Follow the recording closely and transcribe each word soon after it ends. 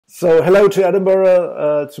So hello to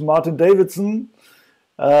Edinburgh, to Martin Davidson.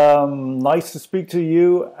 Nice to speak to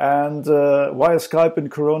you, and via Skype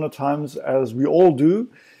in Corona times, as we all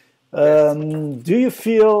do. Do you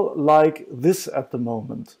feel like this at the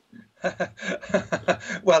moment?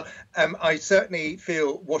 Well, I certainly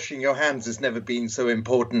feel washing your hands has never been so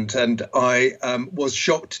important, and I was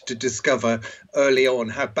shocked to discover early on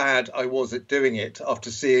how bad I was at doing it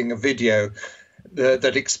after seeing a video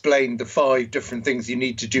that explained the 5 different things you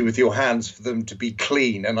need to do with your hands for them to be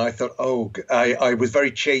clean. And I thought, I was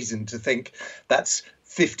very chastened to think that's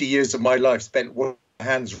 50 years of my life spent washing my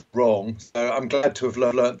hands wrong. So I'm glad to have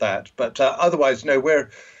learnt that. But otherwise, no,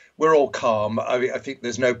 we're all calm. I think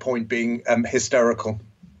there's no point being hysterical.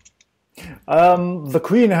 The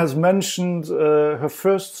Queen has mentioned her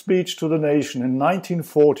first speech to the nation in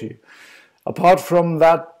 1940. Apart from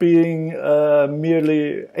that being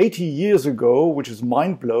merely 80 years ago, which is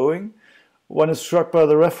mind-blowing, one is struck by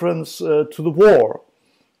the reference to the war.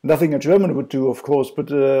 Nothing a German would do, of course, but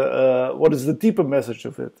what is the deeper message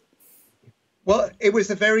of it? Well, it was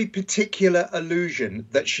a very particular allusion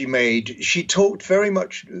that she made. She talked very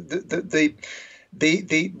much, the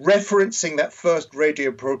referencing that first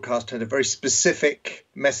radio broadcast had a very specific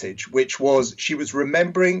message, which was she was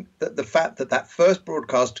remembering that the fact that that first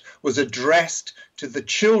broadcast was addressed to the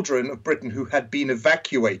children of Britain who had been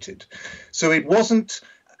evacuated. So it wasn't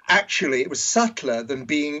actually, it was subtler than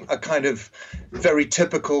being a kind of very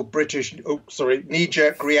typical British,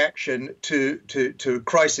 knee-jerk reaction to a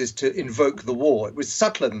crisis to invoke the war. It was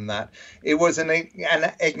subtler than that. It was an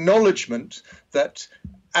acknowledgement that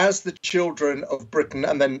as the children of Britain,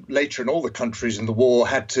 and then later in all the countries in the war,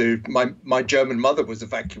 had to, my German mother was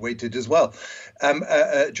evacuated as well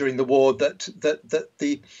during the war, that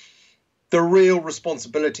the real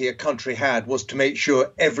responsibility a country had was to make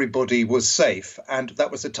sure everybody was safe. And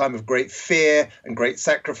that was a time of great fear and great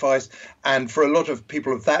sacrifice. And for a lot of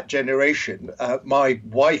people of that generation, my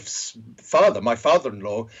wife's father, my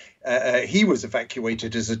father-in-law, he was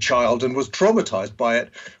evacuated as a child and was traumatized by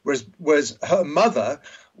it, whereas her mother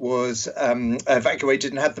was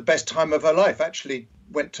evacuated and had the best time of her life. Actually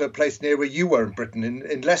went to a place near where you were in Britain,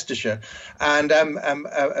 in Leicestershire. And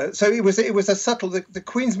so it was a subtle, the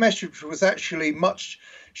Queen's message was actually much,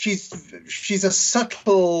 she's a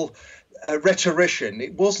subtle rhetorician.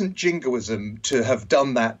 It wasn't jingoism to have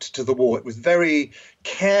done that to the war. It was very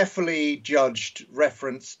carefully judged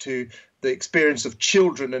reference to the experience of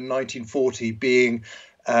children in 1940 being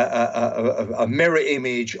a mirror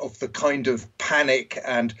image of the kind of panic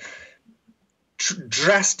and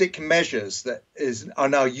drastic measures that are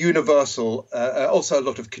now universal. Also a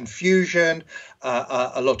lot of confusion,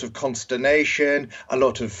 a lot of consternation, a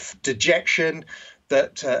lot of dejection,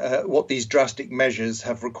 that what these drastic measures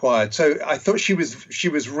have required. So I thought she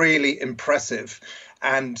was really impressive,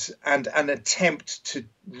 and an attempt to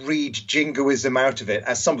read jingoism out of it,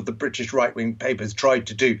 as some of the British right-wing papers tried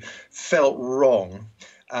to do, felt wrong.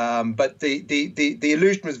 But the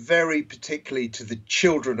allusion was very particularly to the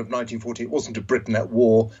children of 1940. It wasn't to Britain at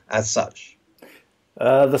war as such.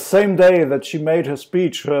 The same day that she made her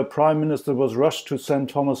speech, her Prime Minister was rushed to St.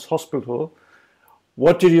 Thomas Hospital.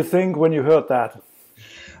 What did you think when you heard that?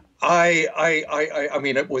 I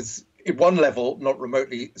mean, it was at one level not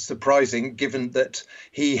remotely surprising, given that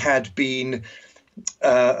he had been,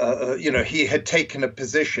 he had taken a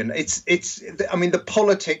position. I mean, the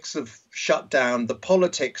politics of shutdown, the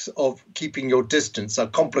politics of keeping your distance are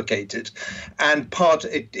complicated, and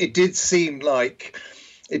it did seem like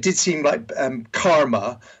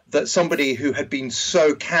karma that somebody who had been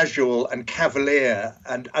so casual and cavalier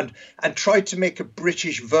and tried to make a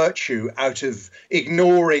British virtue out of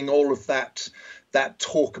ignoring all of that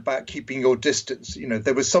talk about keeping your distance. You know,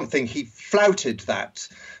 there was something, he flouted that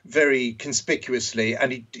very conspicuously,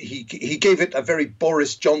 and he gave it a very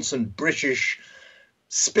Boris Johnson British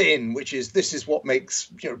spin, which is, this is what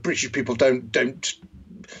makes, British people don't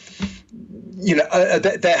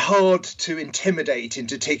they're hard to intimidate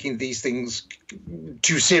into taking these things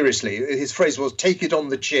too seriously. His phrase was "take it on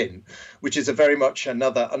the chin," which is a very much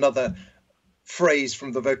another phrase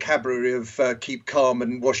from the vocabulary of keep calm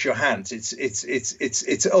and wash your hands.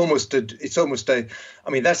 It's almost a. I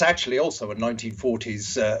mean, that's actually also a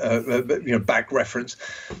 1940s back reference.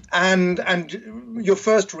 And your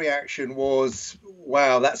first reaction was,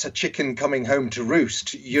 wow, that's a chicken coming home to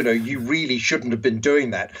roost. You really shouldn't have been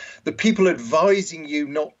doing that. The people advising you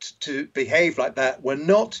not to behave like that were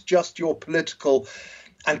not just your political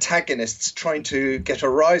antagonists trying to get a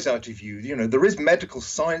rise out of you. There is medical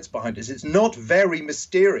science behind this. It's not very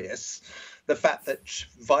mysterious, the fact that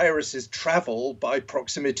viruses travel by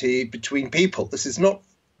proximity between people. This is not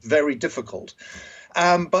very difficult.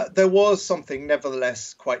 But there was something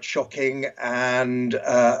nevertheless quite shocking and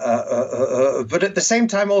but at the same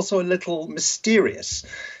time also a little mysterious.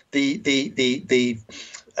 There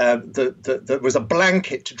was a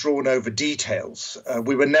blanket drawn over details. There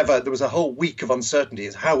was a whole week of uncertainty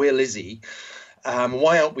as how ill is he?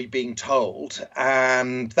 Why aren't we being told?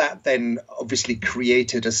 And that then obviously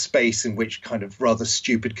created a space in which kind of rather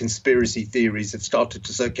stupid conspiracy theories have started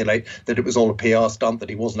to circulate, that it was all a PR stunt, that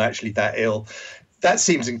he wasn't actually that ill. That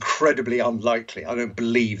seems incredibly unlikely. I don't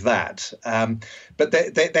believe that. But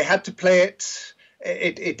they had to play it.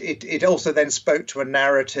 It also then spoke to a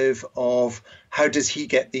narrative of how does he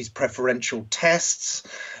get these preferential tests?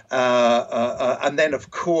 And then,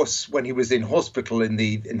 of course, when he was in hospital in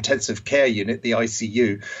the intensive care unit, the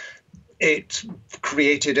ICU, it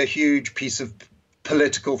created a huge piece of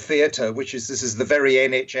political theatre, which is this is the very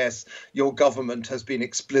NHS your government has been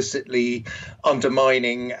explicitly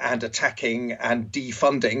undermining and attacking and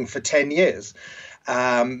defunding for 10 years.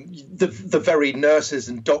 The very nurses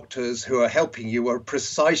and doctors who are helping you are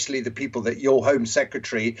precisely the people that your Home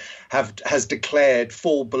Secretary has declared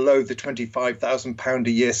fall below the £25,000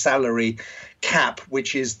 a year salary cap,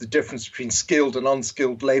 which is the difference between skilled and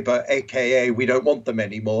unskilled labour, aka we don't want them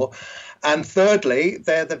anymore. And thirdly,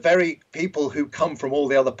 they're the very people who come from all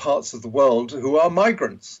the other parts of the world who are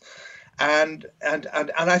migrants. And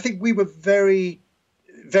I think we were very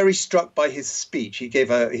struck by his speech. He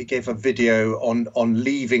gave a video on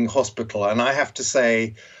leaving hospital, and I have to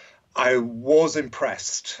say, I was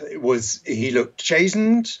impressed. He looked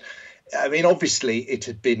chastened. I mean, obviously, it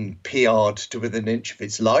had been PR'd to within an inch of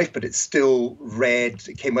his life, but it still read.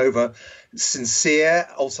 It came over sincere,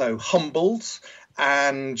 also humbled,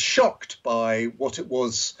 and shocked by what it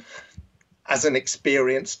was as an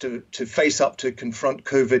experience to face up to confront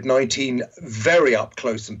COVID-19 very up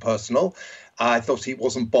close and personal. I thought it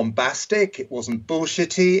wasn't bombastic, it wasn't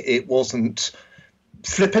bullshitty, it wasn't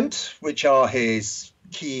flippant, which are his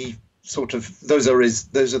key sort of, those are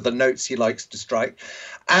the notes he likes to strike,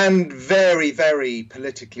 and very, very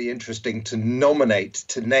politically interesting to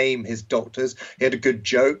name his doctors. He had a good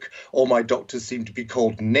joke. All my doctors seem to be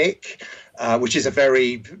called Nick, which is a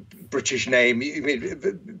very British name.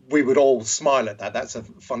 We would all smile at that. That's a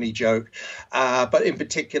funny joke. But in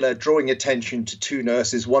particular, drawing attention to two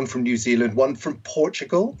nurses, one from New Zealand, one from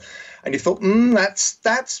Portugal. And you thought,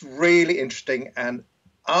 that's really interesting. And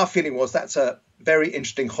our feeling was that's a very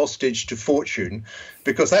interesting hostage to fortune,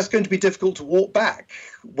 because that's going to be difficult to walk back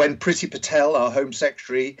when Priti Patel, our Home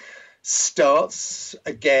Secretary, starts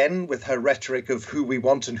again with her rhetoric of who we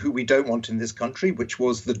want and who we don't want in this country, which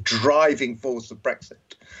was the driving force of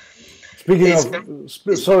Brexit. Speaking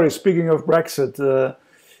of Brexit,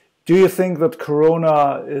 do you think that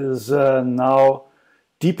Corona is now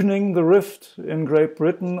deepening the rift in Great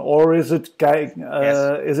Britain, or is it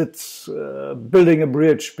building a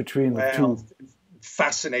bridge between the two?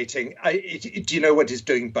 Fascinating. Do you know what is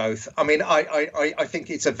doing both? I mean, I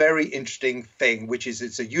think it's a very interesting thing, which is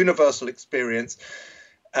it's a universal experience,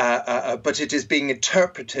 but it is being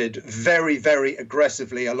interpreted very, very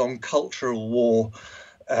aggressively along cultural war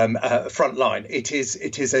front line. I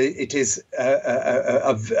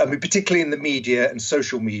mean, particularly in the media and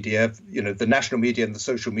social media, the national media and the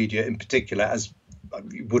social media in particular, as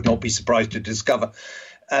you would not be surprised to discover.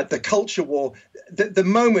 The culture war, the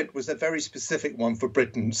moment was a very specific one for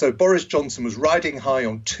Britain. So Boris Johnson was riding high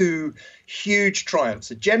on two huge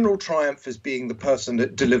triumphs. A general triumph as being the person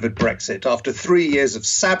that delivered Brexit after 3 years of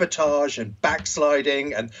sabotage and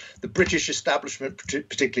backsliding, and the British establishment,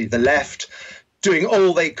 particularly the left, doing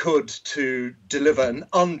all they could to deliver an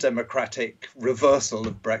undemocratic reversal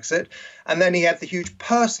of Brexit. And then he had the huge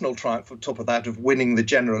personal triumph on top of that of winning the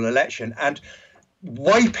general election and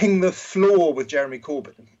wiping the floor with Jeremy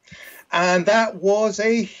Corbyn. And that was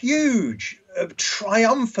a huge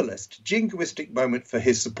triumphalist, jingoistic moment for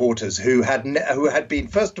his supporters who had been,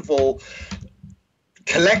 first of all,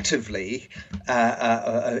 collectively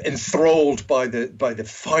enthralled by the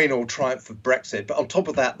final triumph of Brexit, but on top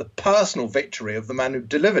of that, the personal victory of the man who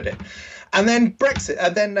delivered it. And then Brexit,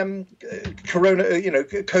 and then Corona,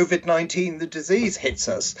 COVID-19, the disease hits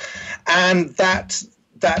us, and that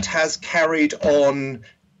has carried on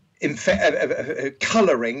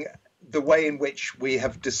colouring the way in which we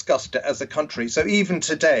have discussed it as a country. So even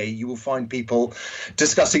today, you will find people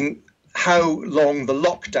discussing how long the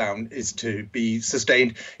lockdown is to be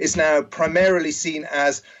sustained is now primarily seen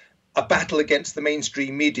as a battle against the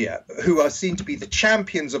mainstream media, who are seen to be the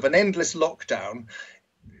champions of an endless lockdown,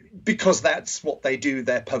 because that's what they do.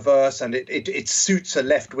 They're perverse, and it suits a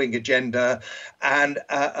left-wing agenda, and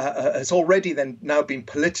has already then now been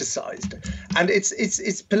politicized. And it's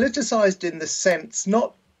politicized in the sense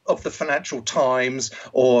not of the Financial Times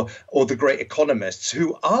or the great economists,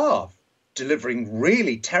 who are delivering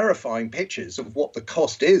really terrifying pictures of what the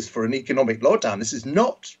cost is for an economic lockdown. This is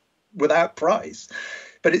not without price.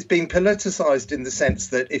 But it's being politicized in the sense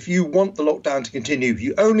that if you want the lockdown to continue,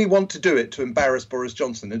 you only want to do it to embarrass Boris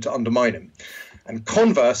Johnson and to undermine him. And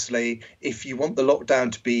conversely, if you want the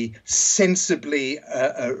lockdown to be sensibly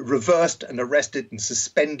reversed and arrested and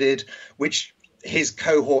suspended, which his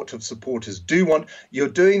cohort of supporters do want, you're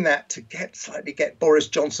doing that to get Boris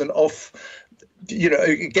Johnson off,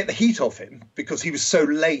 get the heat off him because he was so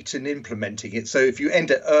late in implementing it. So if you end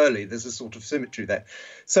it early, there's a sort of symmetry there.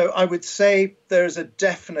 So I would say there's a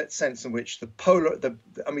definite sense in which we're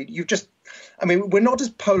not as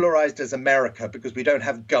polarized as America because we don't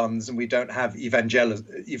have guns and we don't have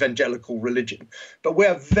evangelical religion, but we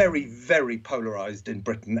are very, very polarized in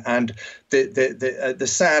Britain. And the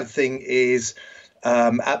sad thing is,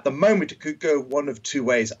 at the moment, it could go one of two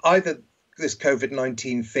ways. Either this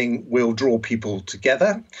COVID-19 thing will draw people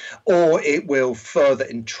together, or it will further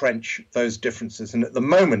entrench those differences. And at the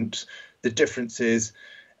moment, the difference is,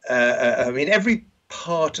 every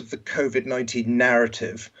part of the COVID-19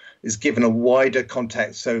 narrative is given a wider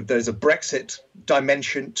context. So there's a Brexit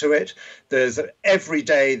dimension to it. There's every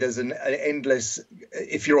day there's an endless,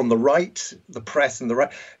 if you're on the right, the press and the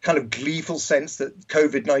right, kind of gleeful sense that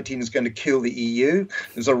COVID-19 is going to kill the EU.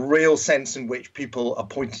 There's a real sense in which people are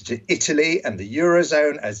pointing to Italy and the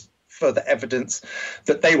Eurozone as further evidence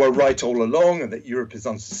that they were right all along and that Europe is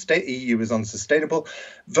EU is unsustainable,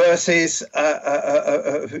 versus the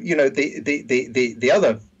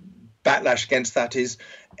other backlash against that is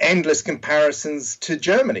endless comparisons to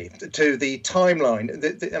Germany, to the timeline.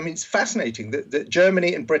 It's fascinating that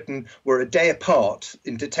Germany and Britain were a day apart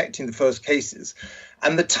in detecting the first cases.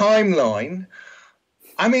 And the timeline,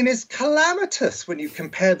 is calamitous when you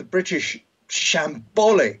compare the British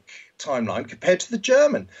shambolic timeline compared to the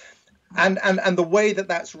German. And the way that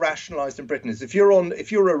that's rationalized in Britain is if you're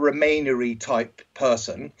a Remainery type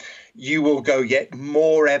person, you will go get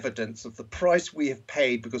more evidence of the price we have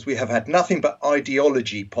paid because we have had nothing but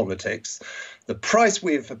ideology politics. The price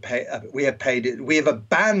we have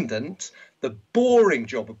abandoned the boring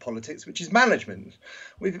job of politics, which is management,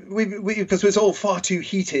 because it's all far too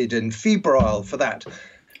heated and febrile for that.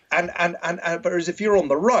 And whereas if you're on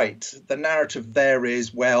the right, the narrative there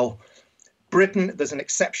is, well, Britain, there's an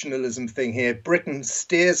exceptionalism thing here. Britain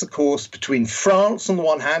steers a course between France on the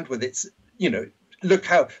one hand with its, look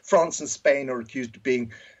how France and Spain are accused of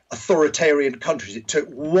being authoritarian countries. It took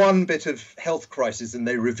one bit of health crisis and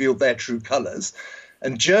they revealed their true colours.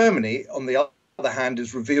 And Germany, on the other hand,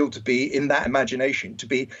 is revealed to be, in that imagination, to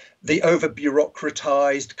be the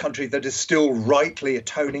over-bureaucratized country that is still rightly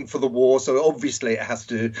atoning for the war. So obviously it has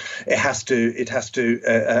to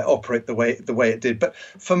operate the way it did. But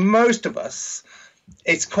for most of us,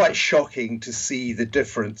 it's quite shocking to see the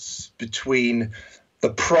difference between the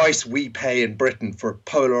price we pay in Britain for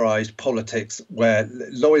polarized politics, where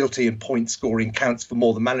loyalty and point scoring counts for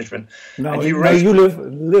more than management. Now you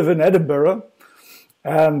live in Edinburgh.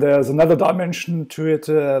 And there's another dimension to it,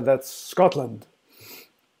 that's Scotland.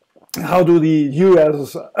 How do you,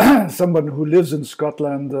 as someone who lives in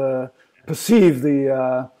Scotland, perceive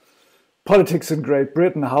the politics in Great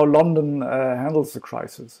Britain, how London handles the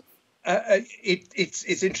crisis? It's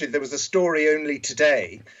interesting. There was a story only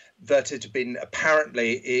today that it had been that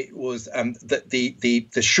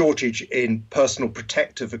the shortage in personal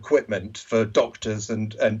protective equipment for doctors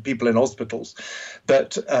and people in hospitals,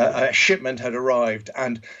 that a shipment had arrived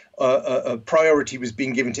and a priority was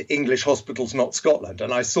being given to English hospitals, not Scotland.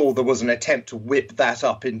 And I saw there was an attempt to whip that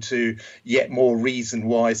up into yet more reason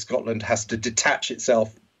why Scotland has to detach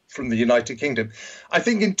itself from the United Kingdom. I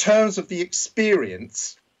think in terms of the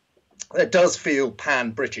experience, it does feel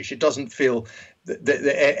pan-British. It doesn't feel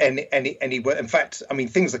anywhere. In fact,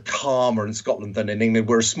 things are calmer in Scotland than in England.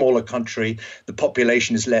 We're a smaller country. The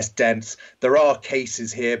population is less dense. There are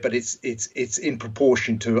cases here, but it's in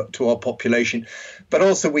proportion to our population. But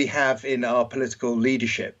also we have in our political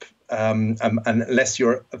leadership, unless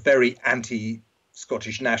you're a very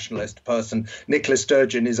anti-Scottish nationalist person, Nicola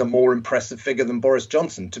Sturgeon is a more impressive figure than Boris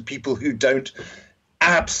Johnson to people who don't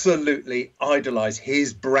absolutely idolize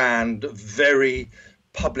his brand of very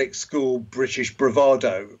public school British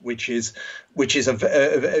bravado, which is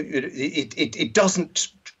it doesn't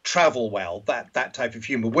travel well, that type of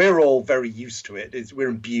humor. We're all very used to it. We're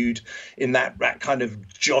imbued in that kind of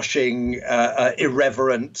joshing,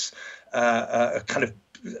 irreverent, kind of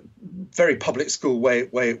very public school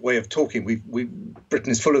way of talking.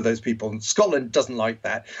 Britain is full of those people, and Scotland doesn't like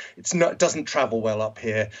that. It doesn't travel well up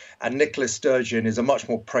here. And Nicola Sturgeon is a much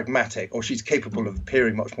more pragmatic, or she's capable of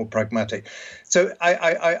appearing much more pragmatic. So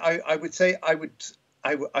I would say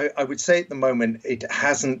at the moment it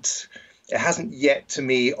hasn't yet, to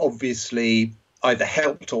me, obviously either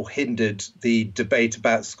helped or hindered the debate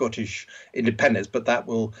about Scottish independence, but that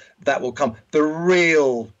will come. The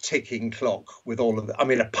real ticking clock with all of I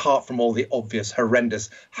mean, apart from all the obvious horrendous,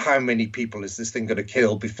 how many people is this thing going to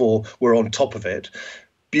kill before we're on top of it?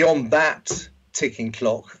 Beyond that ticking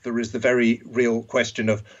clock, there is the very real question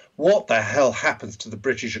of what the hell happens to the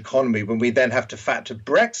British economy when we then have to factor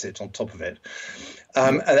Brexit on top of it.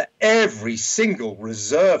 And every single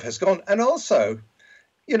reserve has gone. And also,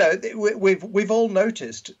 you know, we've all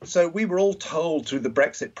noticed. So we were all told through the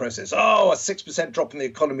Brexit process, oh, a 6% drop in the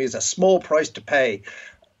economy is a small price to pay.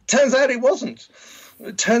 Turns out it wasn't.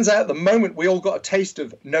 It turns out the moment we all got a taste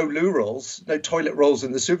of no loo rolls, no toilet rolls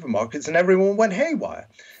in the supermarkets, and everyone went haywire.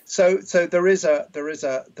 So there is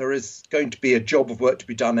going to be a job of work to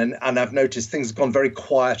be done, and I've noticed things have gone very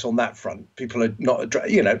quiet on that front. People are not,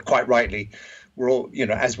 you know, quite rightly. We're all, you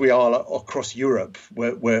know, as we are across Europe,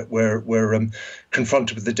 we're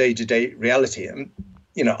confronted with the day-to-day reality. And,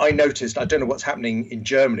 you know, I noticed, I don't know what's happening in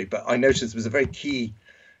Germany, but I noticed there was a very key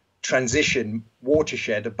transition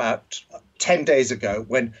watershed about 10 days ago,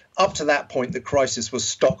 when up to that point the crisis was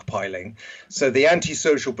stockpiling. So the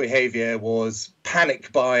antisocial behavior was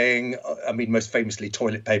panic buying, I mean, most famously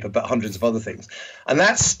toilet paper, but hundreds of other things. And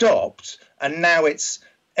that stopped. And now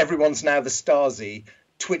everyone's now the Stasi,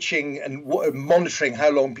 twitching and monitoring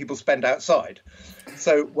how long people spend outside.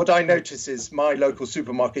 So what I notice is my local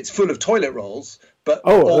supermarket's full of toilet rolls. But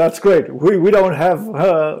that's great. We don't have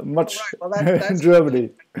much in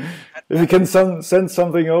Germany. If you can send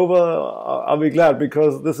something over, I'll be glad,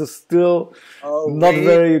 because this is still not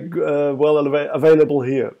very well available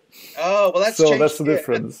here. Oh, well, that's the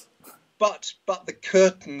difference. But the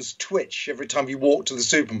curtains twitch every time you walk to the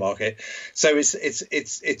supermarket. So it's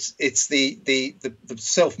the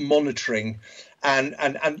self-monitoring, and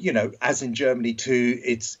you know, as in Germany too,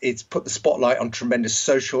 it's put the spotlight on tremendous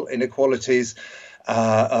social inequalities.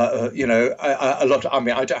 You know, a lot. I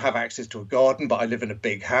mean, I don't have access to a garden, but I live in a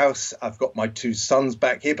big house. I've got my two sons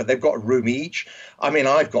back here, but they've got a room each. I mean,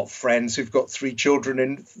 I've got friends who've got 3 children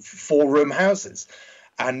in 4-room houses.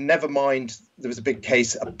 And never mind, there was a big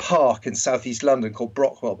case, a park in southeast London called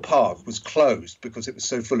Brockwell Park was closed because it was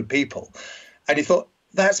so full of people. And he thought,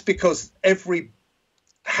 that's because the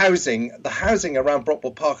housing around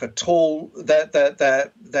Brockwell Park are tall,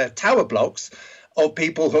 they're tower blocks of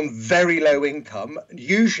people from very low income,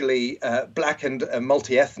 usually black and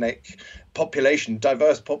multi-ethnic population,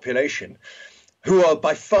 diverse population, who are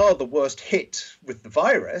by far the worst hit with the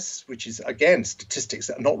virus, which is, again, statistics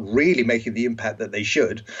that are not really making the impact that they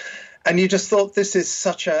should. And you just thought, this is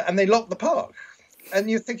and they locked the park. And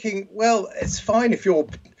you're thinking, well, it's fine if you're,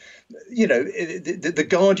 you know, the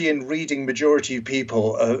Guardian reading majority of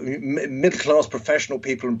people, middle-class professional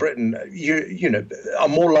people in Britain, you know, are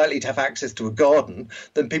more likely to have access to a garden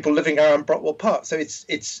than people living around Brockwell Park. So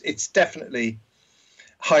it's definitely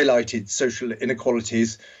highlighted social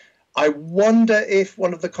inequalities. I wonder if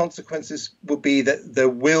one of the consequences will be that there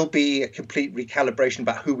will be a complete recalibration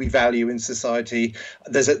about who we value in society.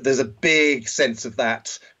 There's a big sense of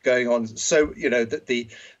that going on. So, you know, that the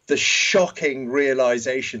shocking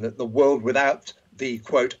realization that the world without the,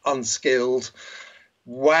 quote, unskilled,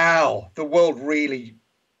 wow, the world really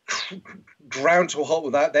ground to a halt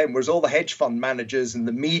without them, whereas all the hedge fund managers and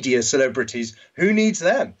the media celebrities, who needs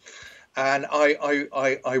them? And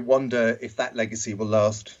I wonder if that legacy will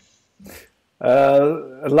last.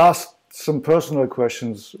 Last, some personal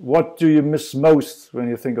questions. What do you miss most when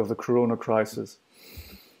you think of the Corona crisis?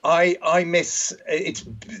 I miss it's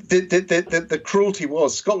the cruelty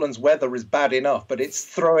was Scotland's weather is bad enough, but it's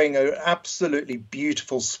throwing an absolutely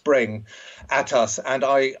beautiful spring at us, and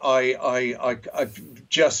I'm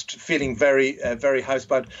just feeling very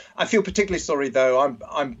housebound. I feel particularly sorry though.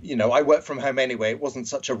 I'm you know, I work from home anyway. It wasn't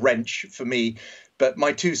such a wrench for me, but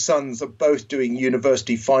my 2 sons are both doing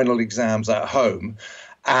university final exams at home.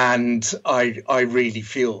 And I really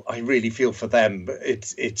feel for them.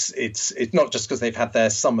 It's not just because they've had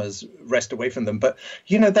their summers rest away from them, but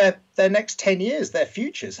you know, their next 10 years, their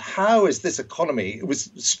futures. How is this economy? It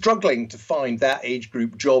was struggling to find that age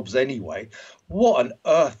group jobs anyway. What on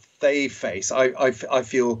earth they face? I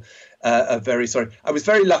feel very sorry. I was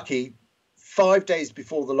very lucky 5 days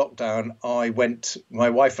before the lockdown, my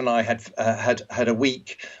wife and I had a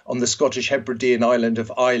week on the Scottish Hebridean island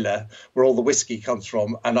of Islay, where all the whiskey comes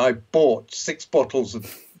from. And I bought 6 bottles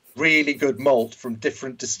of really good malt from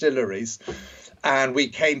different distilleries. And we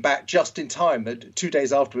came back just in time. 2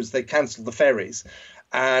 days afterwards, they cancelled the ferries.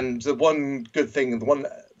 And the one good thing, the one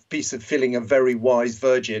piece of feeling a very wise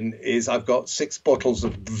virgin is I've got 6 bottles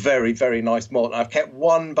of very, very nice malt. I've kept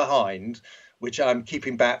one behind, which I'm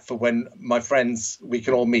keeping back for when my friends, we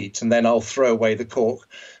can all meet, and then I'll throw away the cork.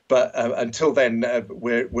 But until then,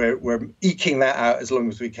 we're eking that out as long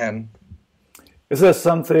as we can. Is there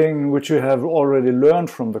something which you have already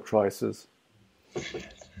learned from the crisis?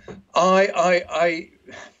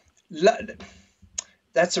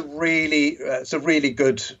 That's a really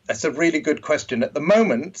good question. At the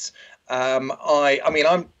moment,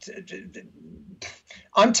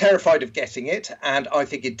 I'm terrified of getting it, and I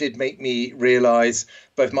think it did make me realise,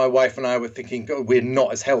 both my wife and I were thinking, oh, we're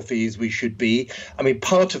not as healthy as we should be. I mean,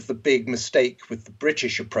 part of the big mistake with the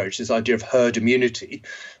British approach, this idea of herd immunity,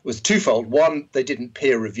 was twofold. One, they didn't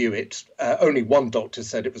peer review it. Only one doctor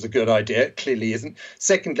said it was a good idea. It clearly isn't.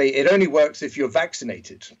 Secondly, it only works if you're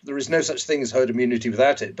vaccinated. There is no such thing as herd immunity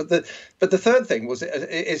without it. But the third thing was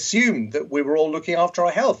it assumed that we were all looking after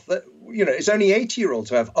our health. That, you know, it's only 80-year-olds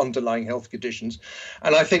who have underlying health conditions.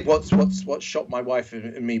 And I think what shocked my wife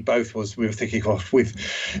and me both was we were thinking, oh, we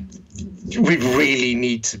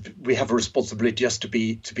have a responsibility just to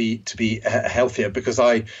be healthier, because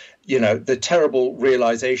the terrible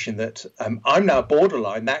realization that I'm now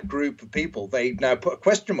borderline, that group of people, they now put a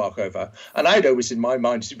question mark over. And I'd always in my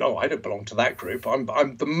mind said, oh, I don't belong to that group. I'm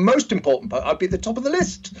the most important, I'd be at the top of the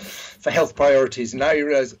list for health priorities. And now you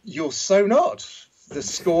realize you're so not. The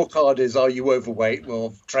scorecard is, are you overweight?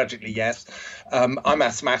 Well, tragically, yes. I'm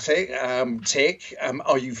asthmatic, tick.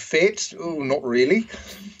 Are you fit? Oh, not really.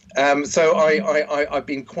 So I've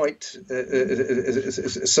been quite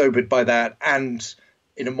sobered by that, and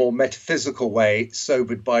in a more metaphysical way,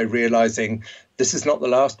 sobered by realizing this is not the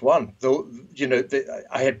last one. Though,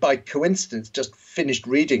 I had by coincidence just finished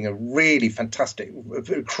reading a really fantastic,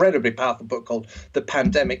 incredibly powerful book called The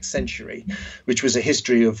Pandemic Century, which was a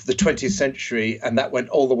history of the 20th century. And that went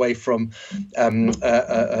all the way from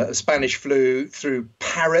Spanish flu through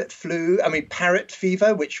parrot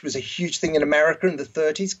fever, which was a huge thing in America in the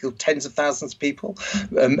 30s, killed tens of thousands of people,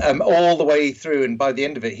 all the way through. And by the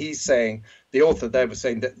end of it, he's saying, the author there was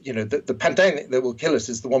saying that, the pandemic that will kill us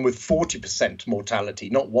is the one with 40% mortality,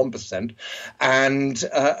 not 1%, and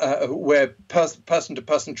where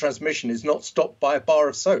person-to-person transmission is not stopped by a bar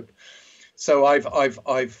of soap. So I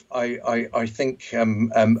think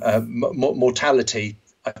mortality.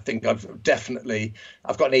 I think I've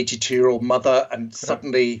got an 82-year-old mother, and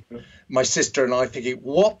suddenly my sister and I thinking,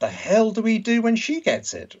 what the hell do we do when she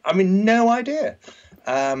gets it? I mean, no idea.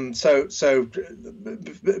 So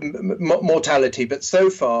mortality, but so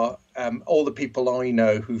far, all the people I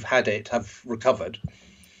know who've had it have recovered.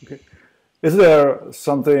 Okay. Is there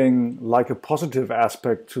something like a positive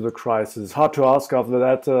aspect to the crisis? It's hard to ask after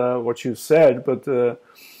that what you said, but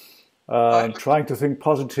trying to think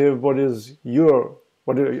positive. What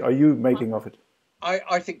are you making of it?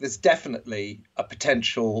 I think there's definitely a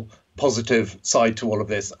potential positive side to all of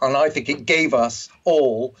this, and I think it gave us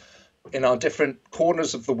all, in our different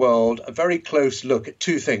corners of the world, a very close look at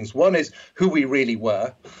two things. One is who we really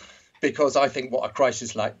were, because I think what a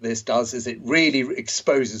crisis like this does is it really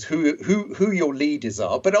exposes who your leaders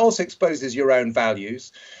are, but also exposes your own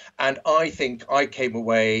values. And I think I've come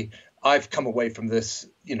away from this,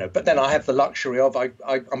 but then I have the luxury of I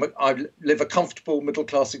live a comfortable middle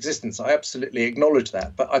class existence. I absolutely acknowledge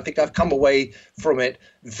that, but I think I've come away from it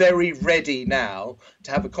very ready now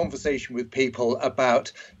to have a conversation with people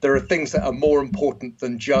about there are things that are more important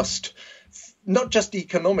than not just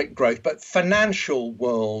economic growth, but financial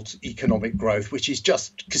world economic growth, which is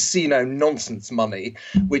just casino nonsense money,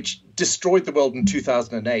 which destroyed the world in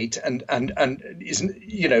 2008 and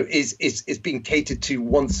is being catered to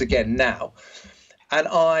once again now. And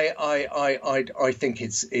I think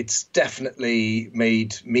it's definitely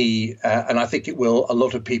made me, and I think a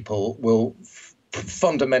lot of people will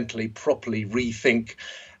fundamentally, properly rethink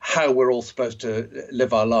how we're all supposed to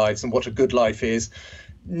live our lives and what a good life is.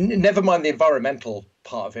 Never mind the environmental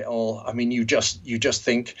part of it all. I mean, you just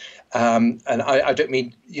think, and I don't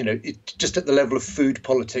mean, just at the level of food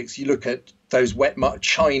politics, you look at those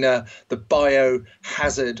China, the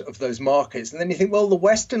biohazard of those markets, and then you think, well, the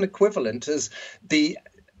Western equivalent is the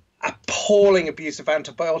appalling abuse of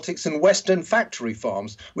antibiotics in Western factory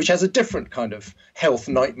farms, which has a different kind of health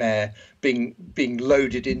nightmare being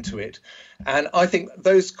loaded into it. And I think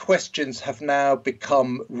those questions have now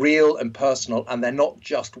become real and personal, and they're not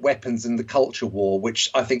just weapons in the culture war, which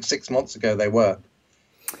I think 6 months ago they were.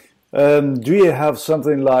 Do you have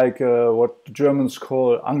something like what the Germans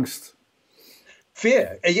call Angst?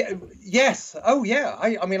 Fear. Yes. Oh, yeah.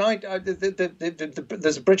 I mean,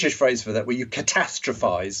 there's a British phrase for that where you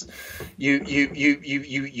catastrophize.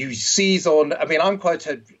 You seize on. I mean, I'm quite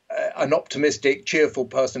an optimistic, cheerful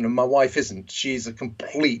person, and my wife isn't. She's a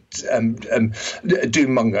complete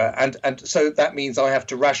doom-monger, and so that means I have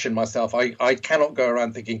to ration myself. I cannot go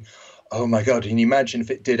around thinking, oh my God, can you imagine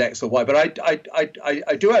if it did X or Y? But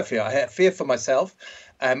I do have fear. I have fear for myself.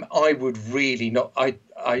 I would really not. I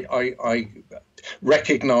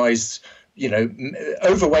recognize,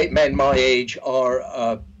 overweight men my age are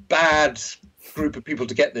a bad group of people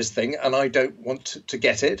to get this thing, and I don't want to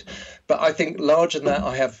get it. But I think larger than that,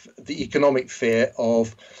 I have the economic fear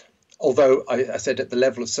of, although I said at the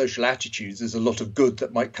level of social attitudes, there's a lot of good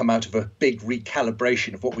that might come out of a big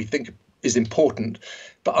recalibration of what we think is important.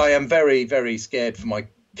 But I am very, very scared for my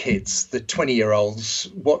kids, the 20-year-olds,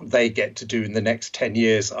 what they get to do in the next 10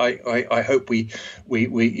 years. I hope we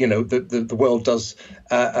the world does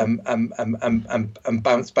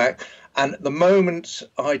bounce back. And at the moment,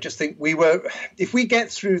 I just think if we get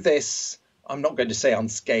through this, I'm not going to say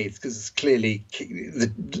unscathed, because it's clearly,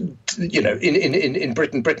 in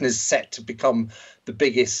Britain is set to become the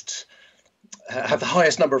biggest, have the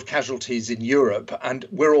highest number of casualties in Europe, and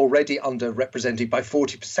we're already underrepresented by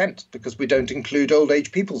 40% because we don't include old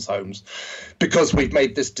age people's homes, because we've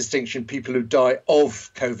made this distinction: people who die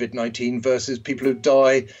of COVID-19 versus people who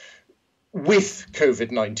die with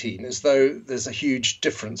COVID-19, as though there's a huge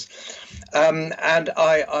difference. And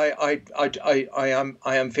I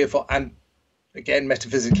am fearful, and again,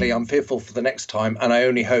 metaphysically, I'm fearful for the next time. And I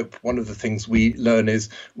only hope one of the things we learn is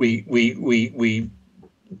we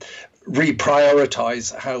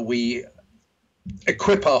reprioritize how we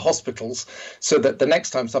equip our hospitals, so that the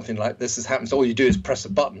next time something like this happens, all you do is press a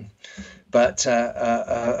button. But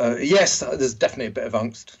yes, there's definitely a bit of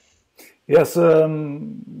angst. Yes,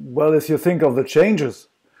 well, if you think of the changes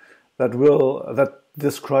that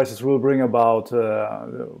this crisis will bring about,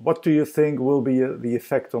 what do you think will be the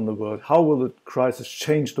effect on the world? How will the crisis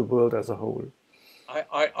change the world as a whole? I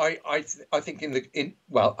think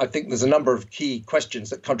I think there's a number of key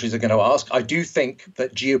questions that countries are going to ask. I do think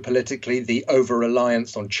that geopolitically, the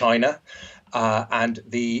over-reliance on China and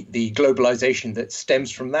the globalization that stems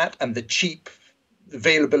from that, and the cheap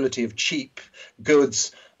availability of cheap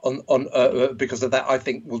goods because of that, I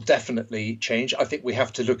think will definitely change. I think we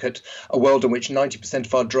have to look at a world in which 90%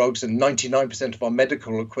 of our drugs and 99% of our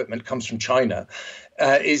medical equipment comes from China.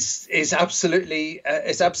 Is absolutely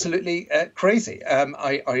crazy.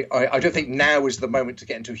 I don't think now is the moment to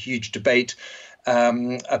get into a huge debate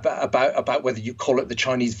about whether you call it the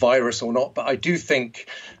Chinese virus or not. But I do think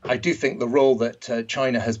the role that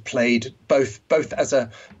China has played, both as a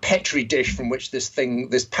petri dish from which this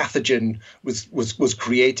pathogen was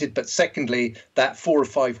created, but secondly, that 4 or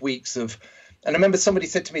 5 weeks of. And I remember somebody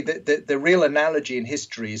said to me that the real analogy in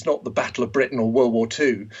history is not the Battle of Britain or World War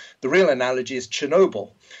II. The real analogy is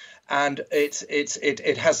Chernobyl. And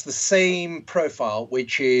it has the same profile,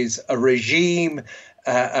 which is a regime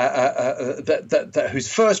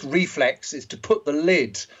whose first reflex is to put the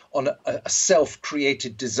lid on a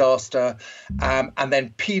self-created disaster, and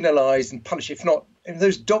then penalise and punish. If not,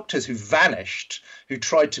 those doctors who vanished, who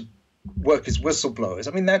tried to work as whistleblowers.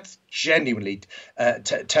 I mean, that's genuinely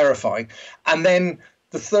terrifying. And then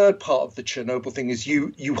the third part of the Chernobyl thing is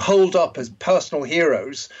you hold up as personal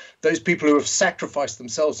heroes those people who have sacrificed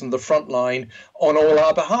themselves on the front line on all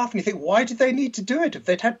our behalf. And you think, why did they need to do it? If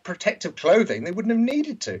they'd had protective clothing, they wouldn't have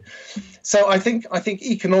needed to. So I think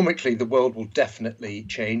economically the world will definitely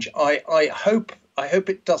change. I hope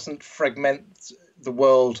it doesn't fragment the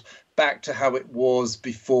world back to how it was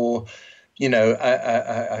before. You know,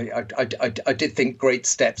 I did think great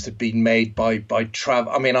steps had been made by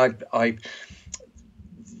travel. I mean,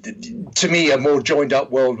 to me, a more joined up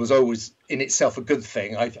world was always in itself a good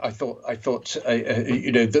thing. I thought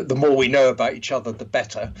the more we know about each other, the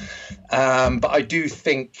better. But I do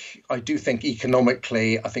think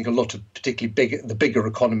economically, I think a lot of particularly the bigger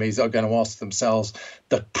economies are going to ask themselves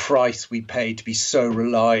the price we pay to be so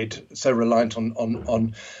reliant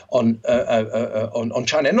on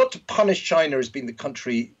China. Not to punish China as being the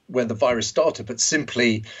country where the virus started, but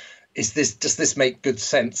simply does this make good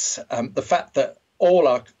sense? The fact that all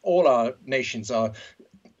our nations are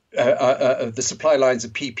the supply lines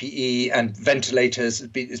of PPE and ventilators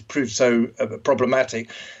has proved so problematic,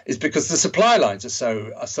 is because the supply lines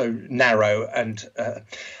are so narrow.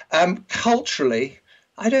 And culturally,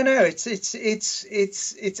 I don't know. I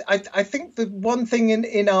think the one thing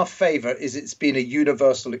in our favour is it's been a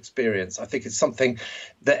universal experience. I think it's something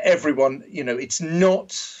that everyone, it's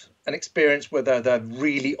not an experience where there are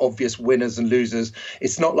really obvious winners and losers.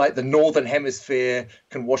 It's not like the Northern Hemisphere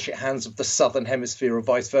can wash its hands of the Southern Hemisphere or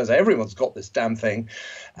vice versa. Everyone's got this damn thing,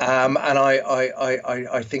 and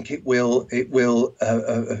I think it will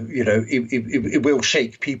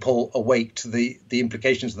shake people awake to the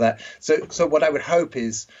implications of that. So what I would hope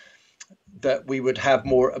is that we would have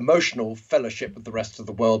more emotional fellowship with the rest of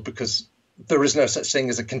the world, because there is no such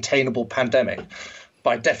thing as a containable pandemic.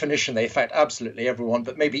 By definition, they affect absolutely everyone,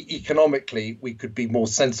 but maybe economically we could be more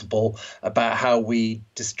sensible about how we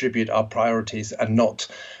distribute our priorities and not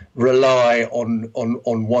rely on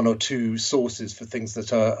one or two sources for things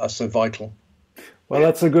that are so vital. Well,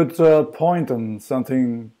 that's a good point and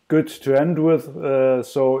something good to end with.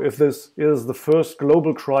 So if this is the first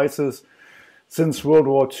global crisis since World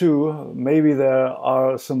War II, maybe there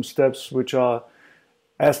are some steps which are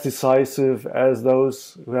as decisive as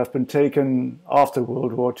those who have been taken after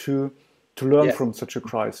World War II to learn from such a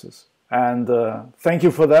crisis. And thank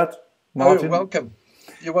you for that, Martin. Oh, you're welcome.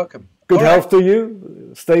 You're welcome. Good health to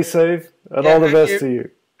you. Stay safe, and all the best to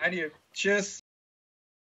you. And you. Cheers.